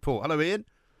 Ian's in Newport. Hello, Ian.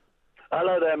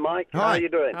 Hello there, Mike. Hi. How are you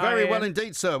doing? Very Hi, well Ian.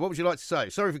 indeed, sir. What would you like to say?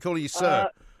 Sorry for calling you sir.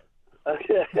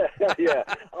 Yeah,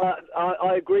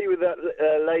 I agree with that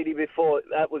lady before.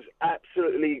 That was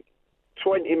absolutely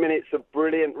 20 minutes of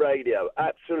brilliant radio.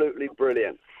 Absolutely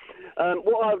brilliant.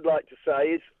 What I would like to say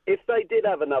is, if they did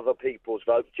have another people's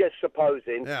vote, just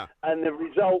supposing, Yeah. and the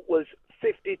result was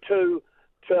 52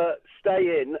 to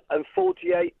stay in and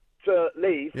 48 to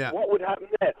leave, Yeah. what would happen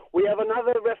there? We have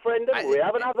another referendum.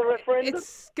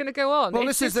 It's going to go on. Well,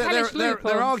 It's this is this hellish loop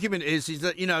their of- argument is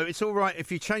that, it's all right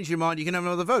if you change your mind, you can have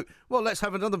another vote. Well, let's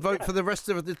have another vote for the rest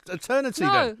of the eternity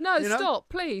then. No, you know? stop,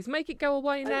 please. Make it go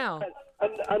away now.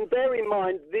 And bear in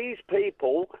mind,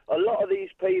 a lot of these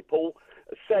people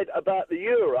said about the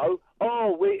euro,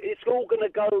 it's all going to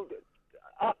go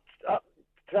up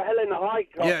to hell in a high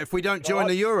cart. Yeah, if we don't join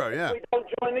the euro, yeah. If we don't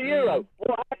join the euro,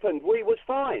 what happened? We was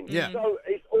fine. Yeah. So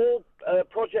it's all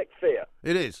Project Fear.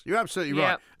 It is. You're absolutely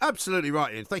right. Absolutely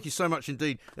right, Ian. Thank you so much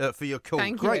indeed for your call.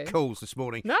 Thank Great you. calls this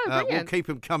morning. No, we'll brilliant. keep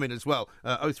them coming as well.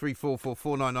 0344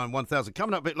 499 1000.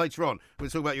 Coming up a bit later on, we'll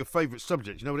talk about your favourite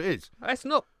subject. You know what it is? It's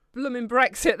not blooming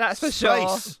Brexit, that's for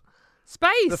sure.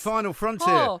 Space. The final frontier.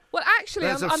 Oh, well, actually,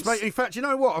 There's I'm in fact, you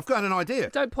know what? I've got an idea.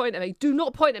 Don't point at me. Do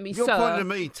not point at me, You're sir. pointing at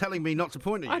me, telling me not to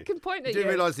point at you. I can point at you. you. Do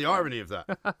realise the irony of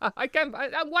that? I can.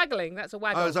 I'm waggling. That's a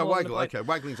waggle. Oh, is that more than a waggle? point. Okay,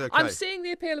 waggling's okay. I'm seeing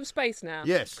the appeal of space now.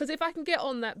 Yes. Because if I can get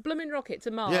on that blooming rocket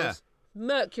to Mars, Yeah.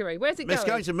 Mercury, where's it going? It's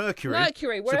going to Mercury.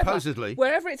 Mercury, wherever, supposedly.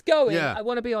 wherever it's going, Yeah. I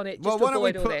want to be on it just Well, to why don't we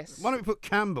avoid all put this. why don't we put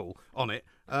Campbell on it?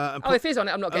 And Oh, if he's on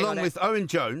it, I'm not getting along on it. with Owen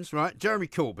Jones, right? Jeremy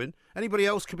Corbyn. Anybody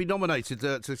else could be nominated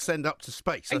to send up to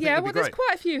space. I think Yeah, it'd be well, there's great.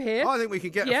 quite a few here. I think we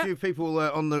could get Yeah. a few people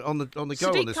on the go on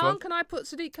Sadiq this Khan, one. can I put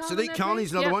Sadiq Khan on Sadiq there, Khan, please?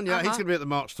 he's another Yeah, one. Yeah, he's uh-huh. going to be at the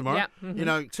march tomorrow. Yeah, mhm. You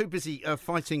know, too busy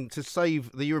fighting to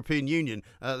save the European Union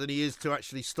than he is to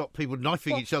actually stop people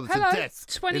knifing each other to death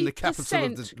in the capital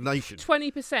of the nation.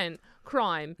 20%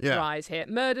 crime Yeah. rise here.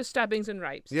 Murders, stabbings and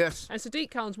rapes. Yes. And Sadiq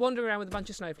Khan's wandering around with a bunch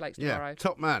of snowflakes tomorrow. Yeah,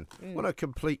 top man. What a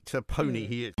complete pony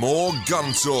he really is. More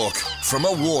gun talk from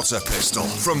a water pistol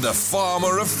from the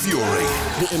Farmer of Fury.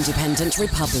 The Independent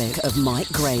Republic of Mike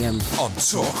Graham. On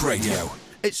Talk Radio.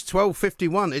 It's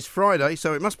 12:51. It's Friday,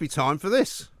 so it must be time for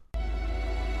this.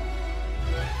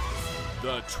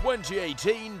 The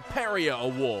 2018 Perrier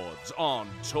Awards on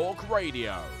Talk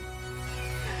Radio.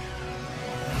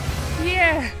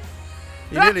 Yeah.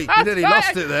 You nearly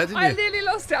lost it there, didn't you? I nearly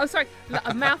lost it. I'm sorry.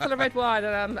 A mouthful of red wine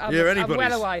and I'm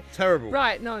well away. Terrible.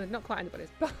 Right, no, not quite anybody's.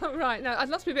 Right, no, I'd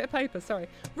lost me a bit of paper, sorry.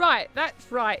 Right,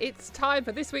 that's right. It's time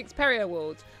for this week's Perrier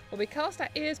Awards, where we cast our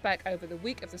ears back over the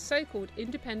week of the so-called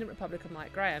Independent Republic of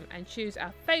Mike Graham and choose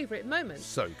our favourite moments.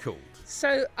 So called.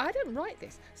 So, I didn't write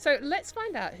this. So, let's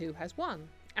find out who has won.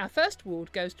 Our first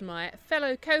award goes to my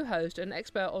fellow co-host and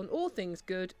expert on all things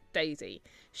good, Daisy.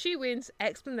 She wins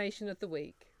Explanation of the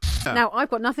Week. Now, I've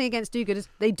got nothing against do-gooders.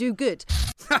 They do good.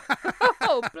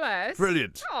 Oh, bless.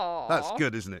 Brilliant. Aww. That's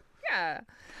good, isn't it? Yeah.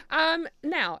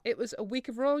 Now, it was a week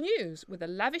of royal news with a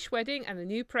lavish wedding and a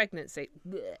new pregnancy.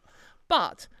 Blech.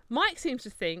 But Mike seems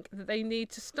to think that they need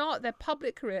to start their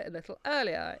public career a little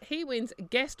earlier. He wins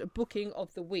Guest Booking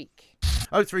of the Week.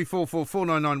 0344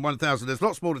 499 1000. There's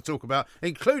lots more to talk about,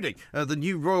 including the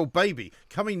new royal baby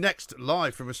coming next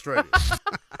live from Australia.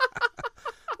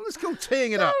 It's called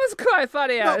teeing it up. That was quite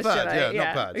funny, not actually. Bad,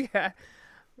 not bad. Yeah.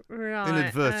 Right.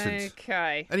 Inadvertent.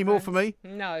 Okay. Any more for me?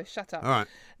 No, shut up. All right.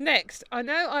 Next, I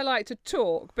know I like to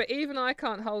talk, but even I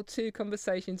can't hold two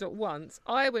conversations at once.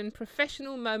 I win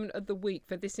Professional Moment of the Week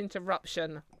for this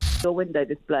interruption. Your window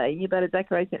display, you better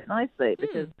decorate it nicely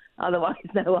because otherwise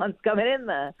no one's coming in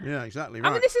there. Yeah, exactly right.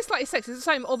 I mean, this is slightly sexist. The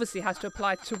same obviously has to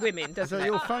apply to women, doesn't So it?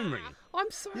 your phone ringing? I'm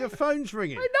sorry. Your phone's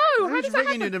ringing. I know. How Who's does that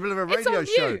ringing you in the middle of a It's radio on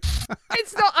show? mute.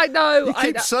 It's not. I know. You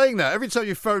keep saying that. Every time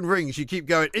your phone rings, you keep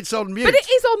going, it's on mute. But it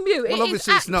is on mute. Well,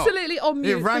 obviously it's not. Absolutely on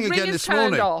mute. It rang the ring again is this turned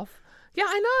morning. off. Yeah,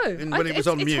 I know. And when it was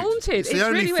on it's mute. Haunted. It's the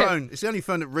only really phone. weird. It's the only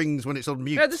phone that rings when it's on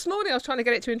mute. No, this morning I was trying to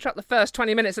get it to interrupt the first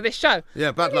 20 minutes of this show.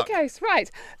 Yeah, bad luck. Okay, right.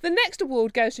 The next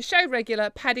award goes to show regular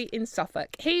Paddy in Suffolk.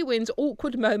 He wins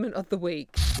Awkward Moment of the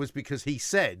Week. Was because he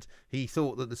said he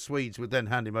thought that the Swedes would then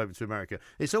hand him over to America.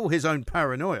 It's all his own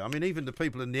paranoia. I mean, even the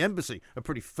people in the embassy are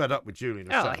pretty fed up with Julian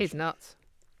Assange. Oh, he's nuts.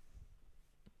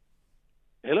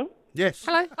 Hello? Yes.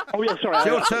 Hello. Oh, yeah, sorry. It's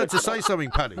your turn to say something,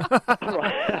 Paddy.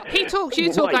 He talks,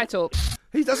 you talk, I talk.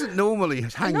 He doesn't normally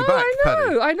hang back, I Paddy.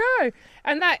 know, I know.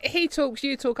 And that he talks,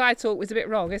 you talk, I talk was a bit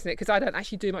wrong, isn't it? Because I don't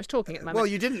actually do much talking at the moment. Well,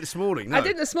 you didn't this morning, no. I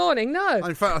didn't this morning, no.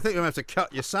 In fact, I think I'm going to have to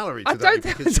cut your salary I today don't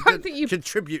because you think didn't you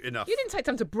contribute enough. You didn't take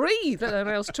time to breathe, let alone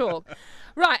else talk.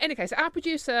 Right, any case, our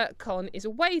producer, Con, is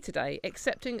away today,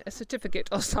 accepting a certificate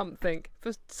or something,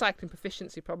 for cycling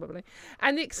proficiency probably,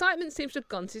 and the excitement seems to have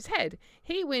gone to his head.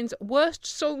 He wins Worst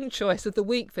Song Choice of the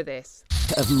Week for this.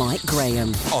 Of Mike Graham.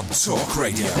 On Talk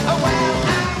Radio.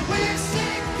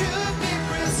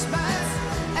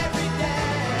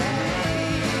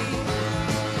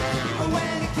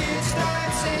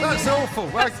 That's awful.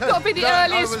 That's got to be the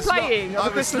earliest playing of a I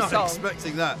was Christmas not song.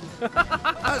 expecting that.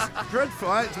 That's dreadful.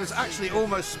 I was actually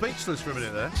almost speechless for a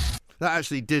minute there. That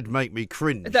actually did make me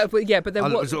cringe. But there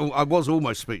I was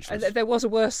almost speechless. There was a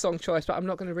worse song choice, but I'm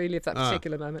not going to relive that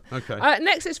particular moment. Okay.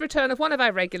 Next, it's return of one of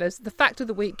our regulars. The fact of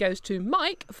the week goes to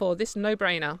Mike for this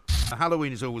no-brainer.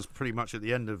 Halloween is always pretty much at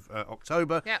the end of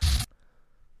October. Yep.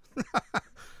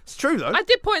 It's true, though. I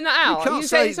did point that out. You can't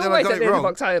said say it's that I always got at it the end wrong.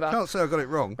 of October. Can't say I got it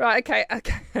wrong. Right, okay.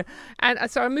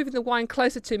 And so I'm moving the wine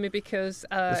closer to me because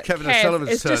Kevin Kev O'Sullivan's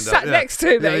is turned just up. sat next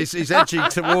to me. Yeah, he's edging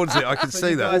towards it. I can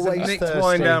see that. Always Nicked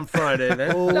wine down Friday,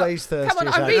 then. Always thirsty. Come on,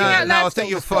 as I'm hell. reading out loud. No, I still. think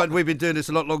you'll find we've been doing this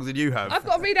a lot longer than you have. I've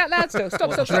got to read out loud still.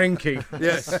 Stop. Drinking.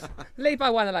 Yes. Leave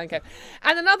my wine alone, Kev.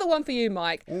 And another one for you,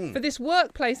 Mike. For this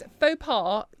workplace faux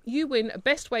pas, you win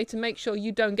Best Way to Make Sure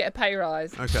You Don't Get a Pay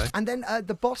rise. Okay. And then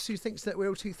the boss who thinks that we're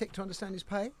all too thick to understand his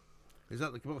pay. Is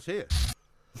that the boss here?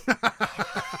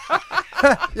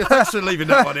 Yeah, thanks for leaving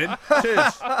that one in.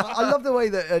 Cheers. I love the way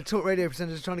that talk radio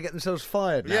presenters are trying to get themselves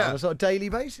fired now on a sort of daily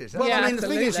basis. Well, Yeah, I mean, the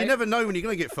thing is, absolutely. you never know when you're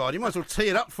going to get fired. You might as well tee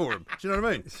it up for him. Do you know what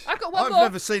I mean? I've got one I've more.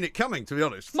 never seen it coming, to be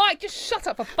honest. Mike, just shut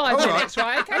up for 5 All right. minutes,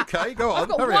 right? Okay. Okay, go on. I've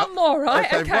got Hurry one up. more,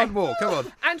 right? Okay, one more. Come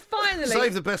on. And finally,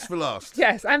 Save the best for last.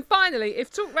 yes, and finally,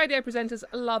 if talk radio presenters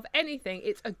love anything,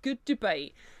 it's a good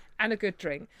debate and a good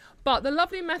drink. But the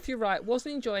lovely Matthew Wright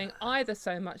wasn't enjoying either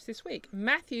so much this week.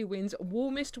 Matthew wins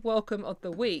Warmest Welcome of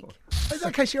the Week. In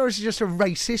that case, you're obviously just a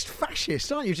racist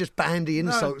fascist, aren't you? Just bandy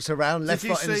insults around left, Did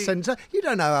you right, and see- centre. You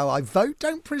don't know how I vote.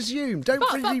 Don't presume. Don't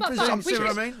But- be but- presumptuous. See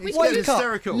what I mean? He's Wake getting up.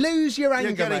 hysterical. Lose your You're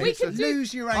anger, getting- mate. We can do-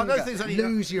 Lose your I anger. don't think there's any.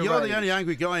 Lose your You're rage. the only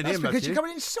angry guy in That's here, because Matthew. you come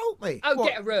and insult me. Oh, What-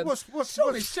 get a room. What's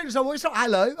Sorry, as soon as I it's not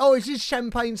hello. Oh, is this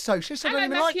champagne socialist? I Hello,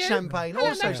 don't even like Matthew. champagne. Hello,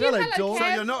 Also, Matthew. hello, Hello, Dawn. So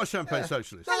Kev. you're not a champagne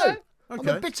socialist? No. I'm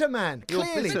a bitter man. You're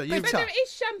Clearly bitter. bitter. But there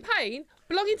is champagne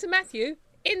belonging to Matthew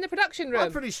in the production room.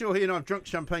 I'm pretty sure he and I have drunk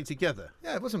champagne together.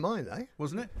 Yeah, it wasn't mine, though.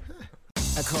 Wasn't it?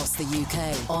 Across the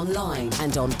UK, online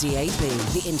and on DAB,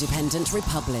 the Independent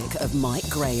Republic of Mike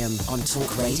Graham on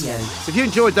Talk Radio. If you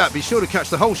enjoyed that, be sure to catch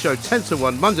the whole show 10 to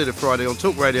 1, Monday to Friday on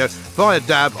Talk Radio, via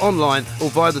DAB, online or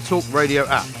via the Talk Radio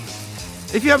app.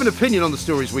 If you have an opinion on the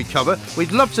stories we cover,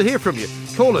 we'd love to hear from you.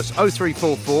 Call us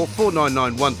 0344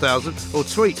 499 1000 or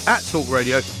tweet at Talk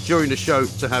Radio during the show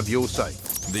to have your say.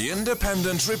 The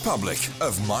Independent Republic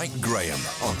of Mike Graham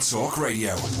on Talk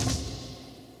Radio.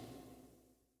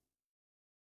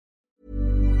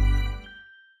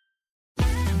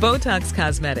 Botox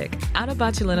Cosmetic, out of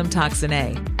botulinum toxin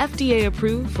A, FDA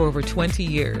approved for over 20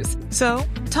 years. So,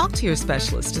 talk to your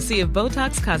specialist to see if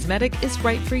Botox Cosmetic is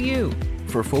right for you.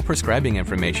 For full prescribing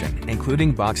information,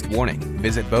 including boxed warning,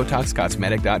 visit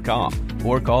BotoxCosmetic.com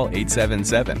or call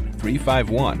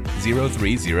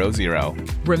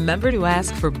 877-351-0300. Remember to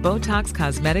ask for Botox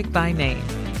Cosmetic by name.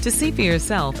 To see for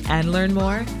yourself and learn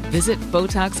more, visit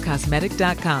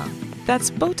BotoxCosmetic.com.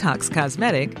 That's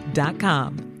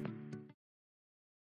BotoxCosmetic.com.